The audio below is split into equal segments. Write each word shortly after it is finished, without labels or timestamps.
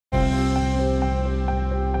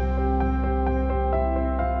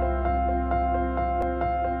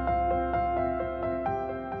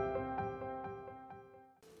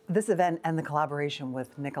This event and the collaboration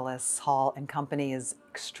with Nicholas Hall and Company is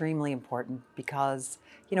extremely important because,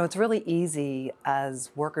 it's really easy as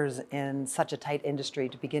workers in such a tight industry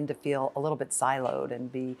to begin to feel a little bit siloed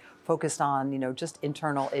and be focused on, just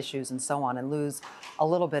internal issues and so on, and lose a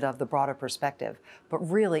little bit of the broader perspective. But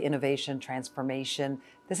really, innovation, transformation,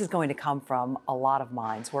 this is going to come from a lot of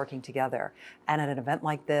minds working together. And at an event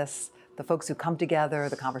like this, the folks who come together,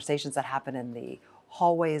 the conversations that happen in the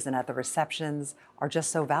hallways and at the receptions are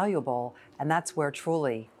just so valuable, and that's where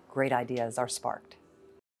truly great ideas are sparked.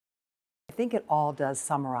 I think it all does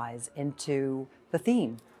summarize into the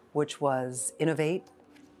theme, which was innovate,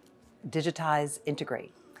 digitize,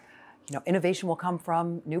 integrate. Innovation will come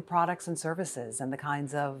from new products and services and the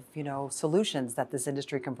kinds of, solutions that this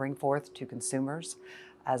industry can bring forth to consumers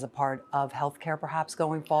as a part of healthcare perhaps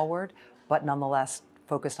going forward, but nonetheless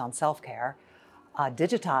focused on self-care.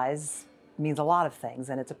 Digitize means a lot of things,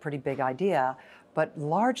 and it's a pretty big idea, but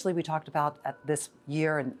largely we talked about at this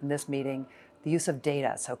year and in this meeting the use of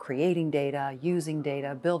data. So creating data, using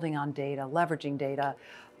data, building on data, leveraging data.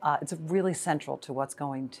 It's really central to what's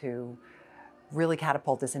going to really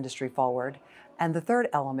catapult this industry forward. And the third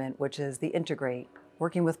element, which is the integrate,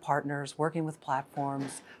 working with partners, working with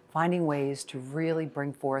platforms, finding ways to really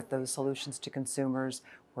bring forth those solutions to consumers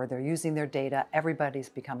where they're using their data. Everybody's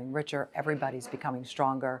becoming richer, everybody's becoming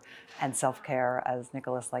stronger, and self-care, as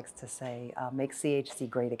Nicholas likes to say, makes CHC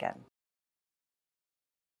great again.